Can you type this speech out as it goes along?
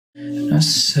I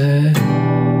said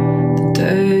the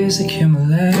days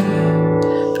accumulate,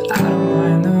 but I don't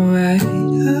mind the weight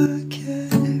I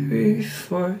carry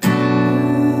for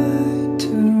you.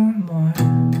 Do more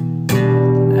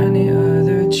than any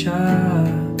other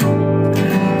job,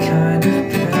 any kind of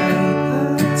pay.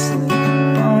 I'd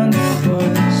sleep on the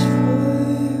floors for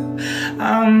you.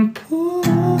 I'm poor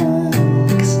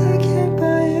 'cause I can't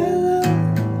buy your love,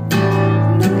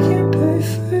 and I can't pay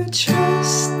for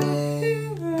trusting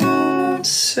when I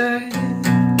say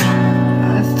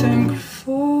I think we're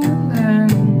falling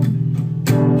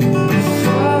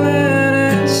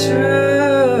into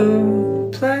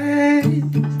place.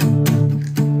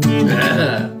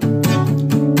 Yeah.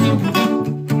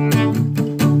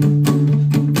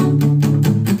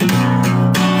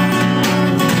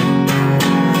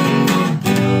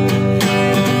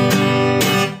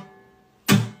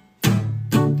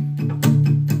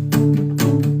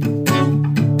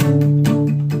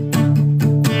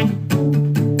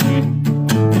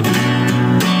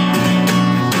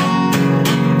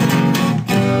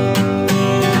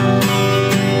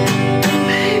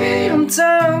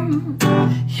 Dumb,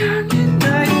 young and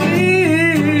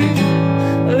naive,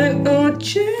 a little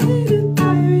jaded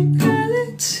by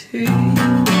reality.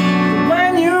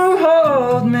 When you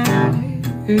hold me,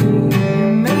 you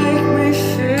make me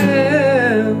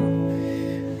feel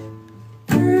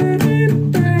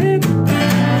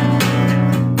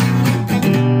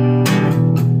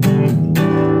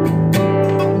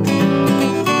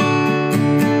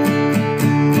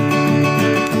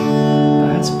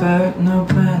that's about no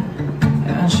plan.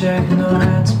 Shaking no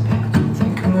hands, babe.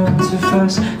 Think I'm moving too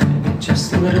fast, maybe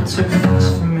just a little too fast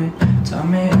for me. Tell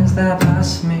me, is that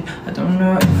blasphemy? I don't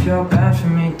know if you're bad for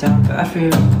me, down bad for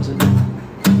you.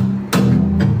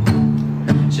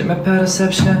 J'ai ma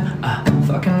perception,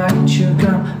 fucking like a chew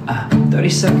gum, 30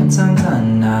 seconds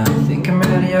undone. I think I'm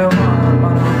ready, I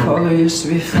wanna call it used to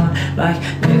be fun, like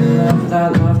making love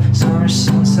without love, summer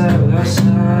sunset without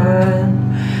sun.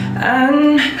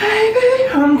 And baby,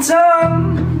 I'm dumb,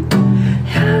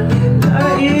 young and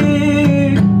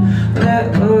naive,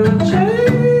 little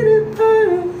jaded by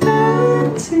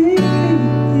reality.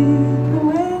 But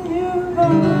when you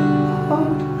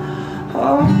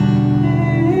hold me,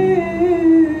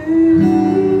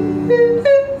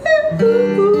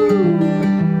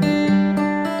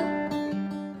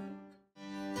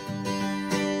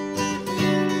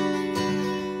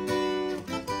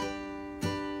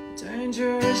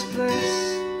 dangerous place.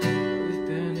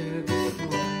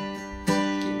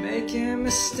 Making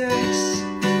mistakes,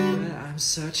 but I'm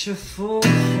such a fool for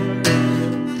you.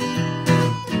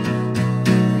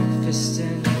 Breakfast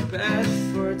in your bed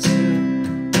for two.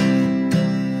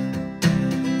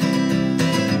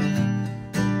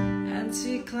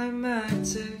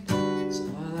 Anticlimactic is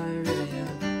all I really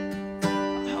am.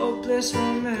 A hopeless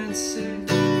romantic,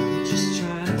 I'm just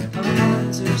trying to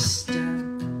understand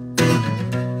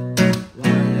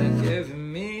why you're giving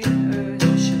me a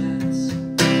chance.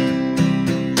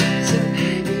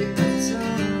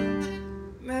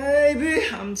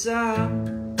 I'm dumb,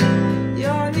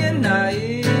 young and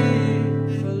naive,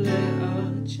 a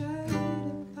little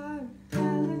jaded by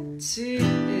reality.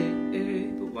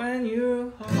 But when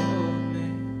you hold me,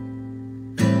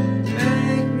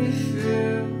 make me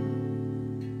feel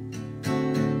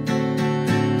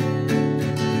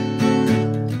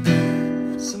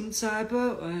some type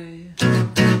of way.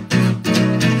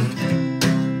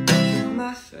 Feel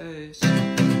my face,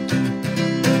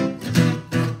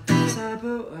 type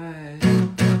of way.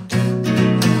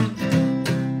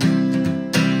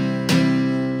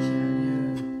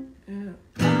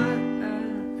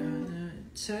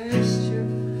 Taste you,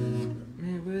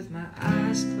 me with my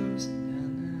eyes closed.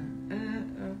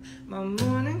 My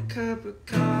morning cup of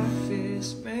coffee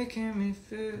is making me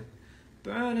feel,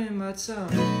 burning my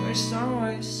tongue, waste on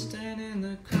waste, stand in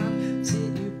the crowd,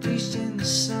 see you bleached in the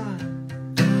sun.